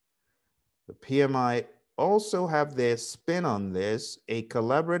statements. The PMI also have their spin on this, a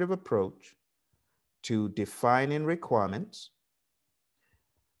collaborative approach to defining requirements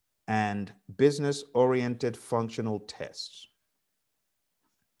and business-oriented functional tests.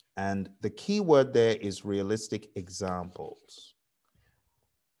 And the key word there is realistic examples.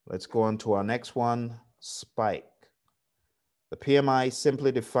 Let's go on to our next one, spike. The PMI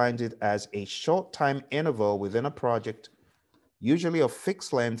simply defines it as a short time interval within a project, usually of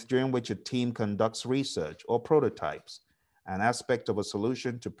fixed length, during which a team conducts research or prototypes an aspect of a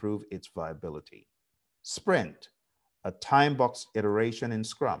solution to prove its viability. Sprint, a time-boxed iteration in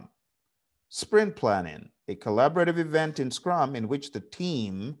Scrum. Sprint planning, a collaborative event in Scrum in which the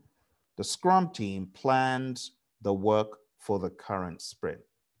Scrum team plans the work for the current sprint.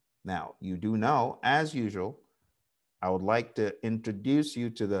 Now, you do know, as usual, I would like to introduce you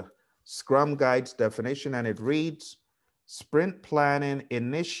to the Scrum Guide's definition, and it reads, sprint planning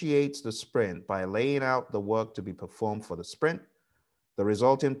initiates the sprint by laying out the work to be performed for the sprint. The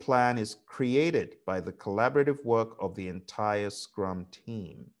resulting plan is created by the collaborative work of the entire Scrum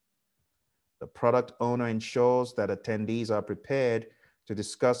team. The product owner ensures that attendees are prepared to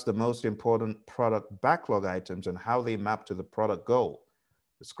discuss the most important product backlog items and how they map to the product goal.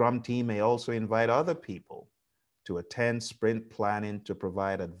 The Scrum team may also invite other people to attend sprint planning to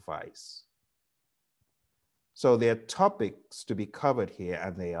provide advice. So there are topics to be covered here,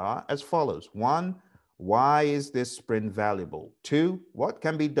 and they are as follows. 1, why is this sprint valuable? 2, what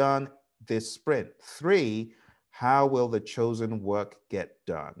can be done this sprint? 3, how will the chosen work get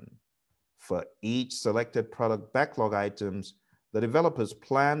done? For each selected product backlog items, the developers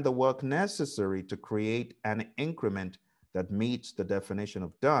plan the work necessary to create an increment that meets the definition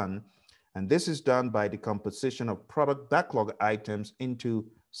of done. And this is done by decomposition of product backlog items into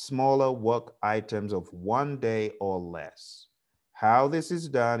smaller work items of 1 day or less. How this is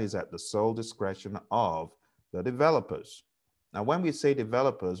done is at the sole discretion of the developers. Now, when we say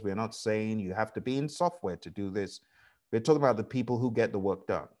developers, we're not saying you have to be in software to do this. We're talking about the people who get the work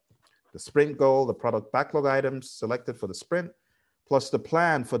done. The sprint goal, the product backlog items selected for the sprint, plus the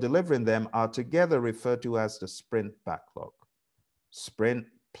plan for delivering them are together referred to as the sprint backlog. Sprint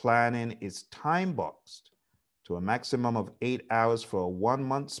planning is time-boxed to a maximum of 8 hours for a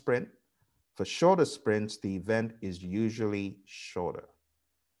 1-month sprint. For shorter sprints, the event is usually shorter.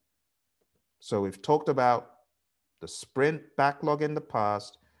 So we've talked about the sprint backlog in the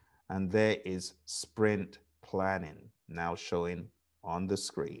past, and there is sprint planning now showing on the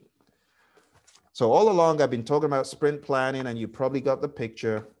screen. So all along, I've been talking about sprint planning, and you probably got the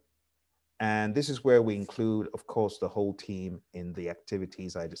picture. And this is where we include, of course, the whole team in the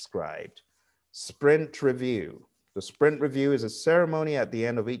activities I described. Sprint review. The sprint review is a ceremony at the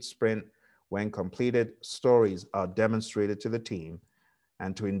end of each sprint when completed stories are demonstrated to the team.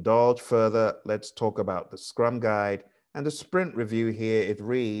 And to indulge further, let's talk about the Scrum Guide and the sprint review here. It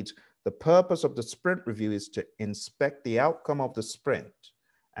reads, the purpose of the sprint review is to inspect the outcome of the sprint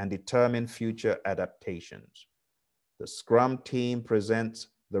and determine future adaptations. The Scrum team presents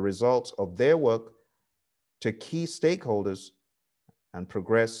the results of their work to key stakeholders, and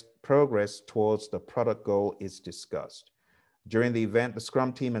progress towards the product goal is discussed. During the event, the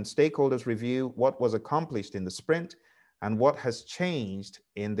Scrum team and stakeholders review what was accomplished in the sprint and what has changed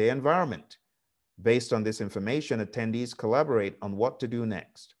in the environment. Based on this information, attendees collaborate on what to do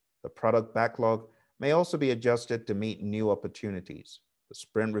next. The product backlog may also be adjusted to meet new opportunities. The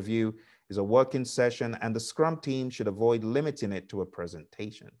sprint review is a working session, and the Scrum team should avoid limiting it to a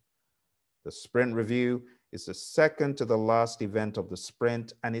presentation. The sprint review is the second to the last event of the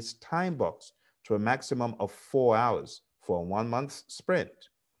sprint, and is time boxed to a maximum of 4 hours for a 1-month sprint.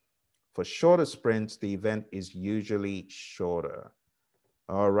 For shorter sprints, the event is usually shorter.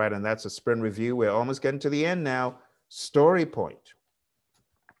 All right, and that's a sprint review. We're almost getting to the end now. Story point.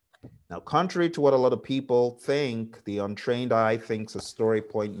 Now, contrary to what a lot of people think, the untrained eye thinks a story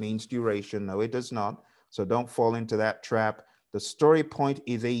point means duration. No, it does not. So don't fall into that trap. The story point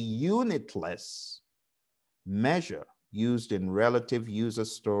is a unitless measure used in relative user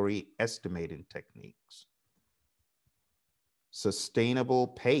story estimating techniques. Sustainable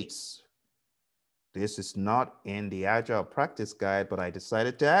pace. This is not in the Agile practice guide, but I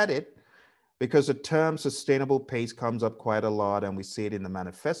decided to add it because the term sustainable pace comes up quite a lot, and we see it in the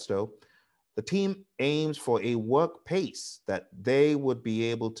manifesto. The team aims for a work pace that they would be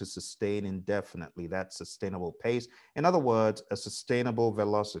able to sustain indefinitely. That's sustainable pace. In other words, a sustainable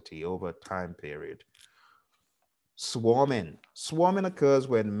velocity over a time period. Swarming. Swarming occurs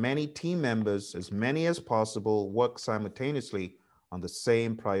when many team members, as many as possible, work simultaneously on the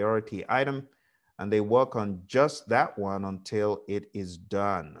same priority item, and they work on just that one until it is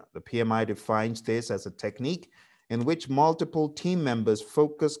done. The PMI defines this as a technique in which multiple team members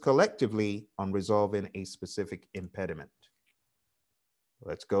focus collectively on resolving a specific impediment.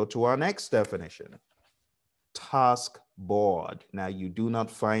 Let's go to our next definition. Task board. Now, you do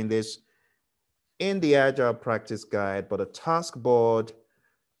not find this in the Agile practice guide, but a task board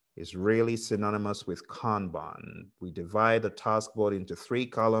is really synonymous with Kanban. We divide the task board into 3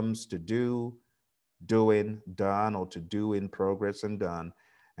 columns: to do, doing, done, or to do, in progress, and done.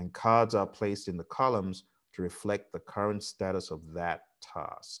 And cards are placed in the columns to reflect the current status of that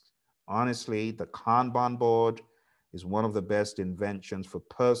task. Honestly, the Kanban board is one of the best inventions for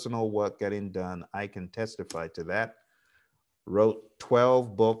personal work getting done. I can testify to that. Wrote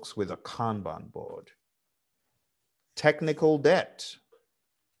 12 books with a Kanban board. Technical debt.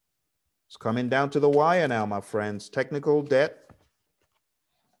 It's coming down to the wire now, my friends. Technical debt.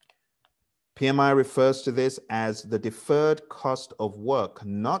 PMI refers to this as the deferred cost of work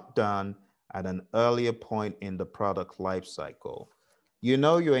not done at an earlier point in the product lifecycle. You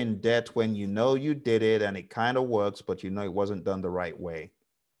know you're in debt when you know you did it and it kind of works, but you know it wasn't done the right way.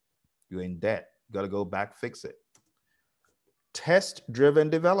 You're in debt. You got to go back, fix it. Test-driven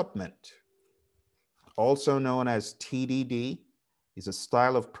development, also known as TDD, is a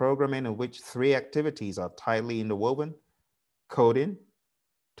style of programming in which 3 activities are tightly interwoven: coding,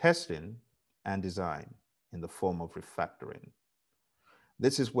 testing, and design, in the form of refactoring.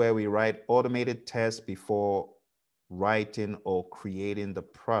 This is where we write automated tests before writing or creating the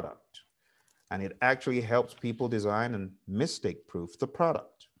product. And it actually helps people design and mistake-proof the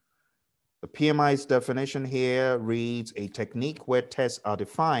product. The PMI's definition here reads: a technique where tests are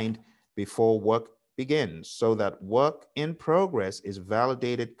defined before work begins so that work in progress is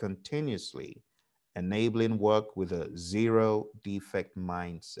validated continuously, enabling work with a 0 defect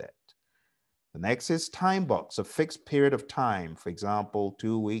mindset. The next is time box, a fixed period of time, for example,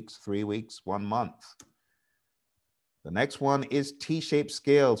 2 weeks, 3 weeks, 1 month. The next one is T-shaped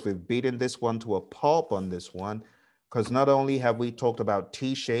scales. We've beaten this one to a pulp on this one, because not only have we talked about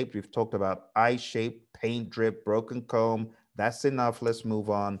T-shaped, we've talked about I-shaped, paint drip, broken comb. That's enough. Let's move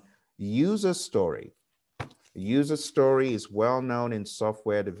on. User story. The user story is well known in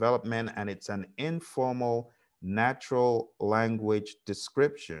software development, and it's an informal, natural language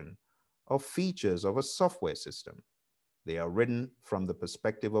description of features of a software system. They are written from the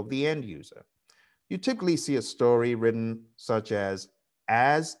perspective of the end user. You typically see a story written such as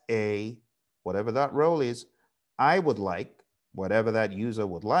a, whatever that role is, I would like, whatever that user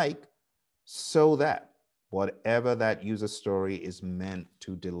would like, so that whatever that user story is meant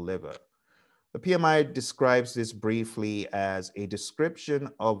to deliver. The PMI describes this briefly as a description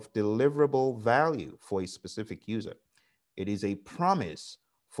of deliverable value for a specific user. It is a promise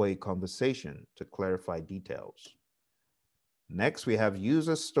for a conversation to clarify details. Next, we have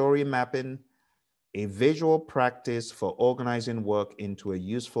user story mapping, a visual practice for organizing work into a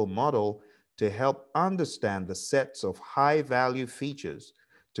useful model to help understand the sets of high-value features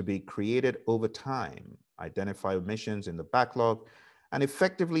to be created over time, identify omissions in the backlog, and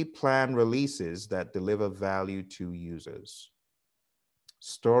effectively plan releases that deliver value to users.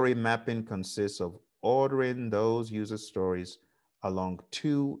 Story mapping consists of ordering those user stories along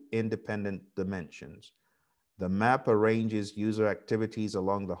two independent dimensions. The map arranges user activities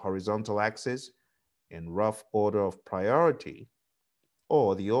along the horizontal axis in rough order of priority,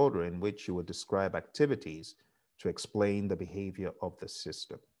 or the order in which you would describe activities to explain the behavior of the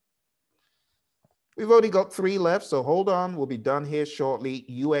system. We've only got 3 left, so hold on. We'll be done here shortly.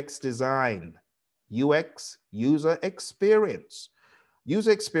 UX design. UX, user experience.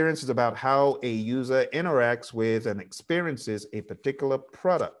 User experience is about how a user interacts with and experiences a particular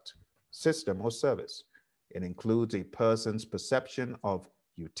product, system, or service. It includes a person's perception of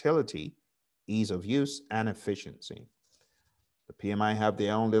utility, ease of use, and efficiency. The PMI have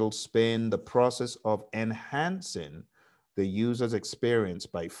their own little spin, the process of enhancing the user's experience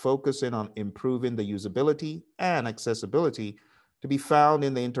by focusing on improving the usability and accessibility to be found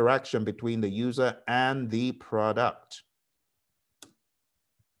in the interaction between the user and the product.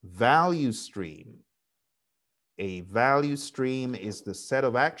 Value stream. A value stream is the set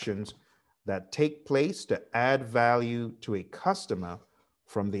of actions that take place to add value to a customer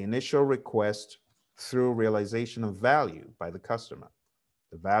from the initial request through realization of value by the customer.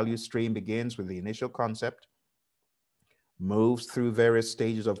 The value stream begins with the initial concept, moves through various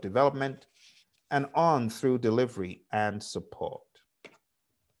stages of development, and on through delivery and support.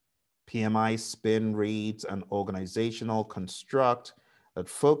 PMI spin reads an organizational construct that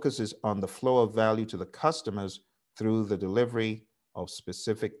focuses on the flow of value to the customers through the delivery of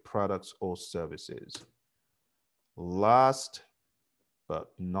specific products or services. Last but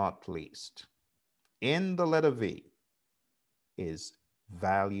not least, in the letter V is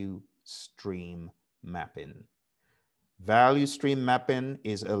value stream mapping. Value stream mapping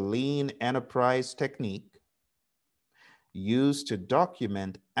is a lean enterprise technique used to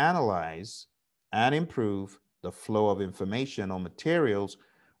document, analyze, and improve the flow of information or materials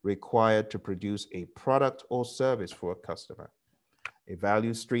required to produce a product or service for a customer. A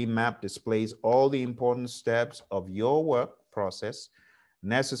value stream map displays all the important steps of your work process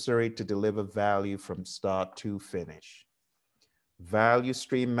necessary to deliver value from start to finish. Value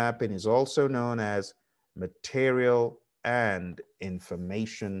stream mapping is also known as material and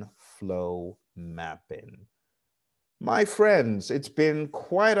information flow mapping. My friends, it's been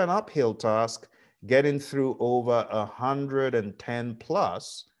quite an uphill task getting through over 110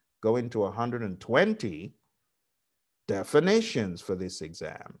 plus, going to 120 definitions for this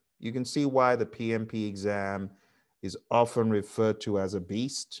exam. You can see why the PMP exam is often referred to as a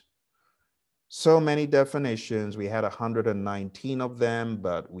beast. So many definitions. We had 119 of them,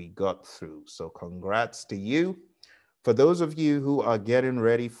 but we got through. So congrats to you. For those of you who are getting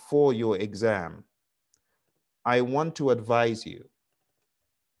ready for your exam, I want to advise you,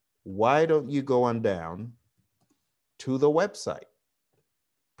 why don't you go on down to the website,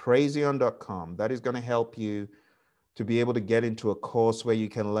 Praizion.com. That is going to help you to be able to get into a course where you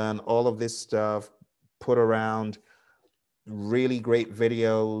can learn all of this stuff, put around really great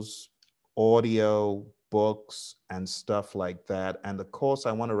videos, audio, books, and stuff like that. And the course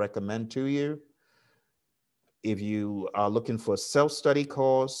I want to recommend to you, if you are looking for a self-study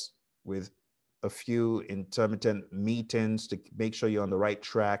course with a few intermittent meetings to make sure you're on the right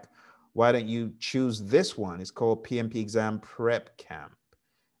track, why don't you choose this one? It's called PMP Exam Prep Camp.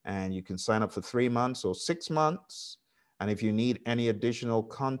 And you can sign up for 3 months or 6 months. And if you need any additional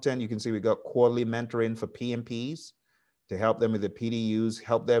content, you can see we got quarterly mentoring for PMPs to help them with the PDUs,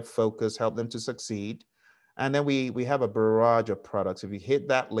 help their focus, help them to succeed. And then we have a barrage of products. If you hit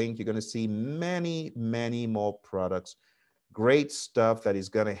that link, you're going to see many, many more products. Great stuff that is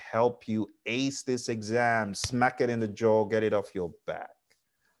going to help you ace this exam, smack it in the jaw, get it off your back.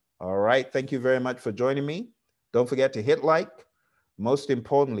 All right. Thank you very much for joining me. Don't forget to hit like. Most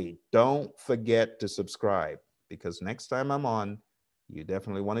importantly, don't forget to subscribe, because next time I'm on, you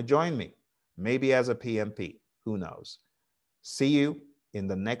definitely want to join me. Maybe as a PMP, who knows? See you in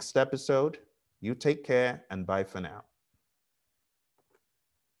the next episode. You take care and bye for now.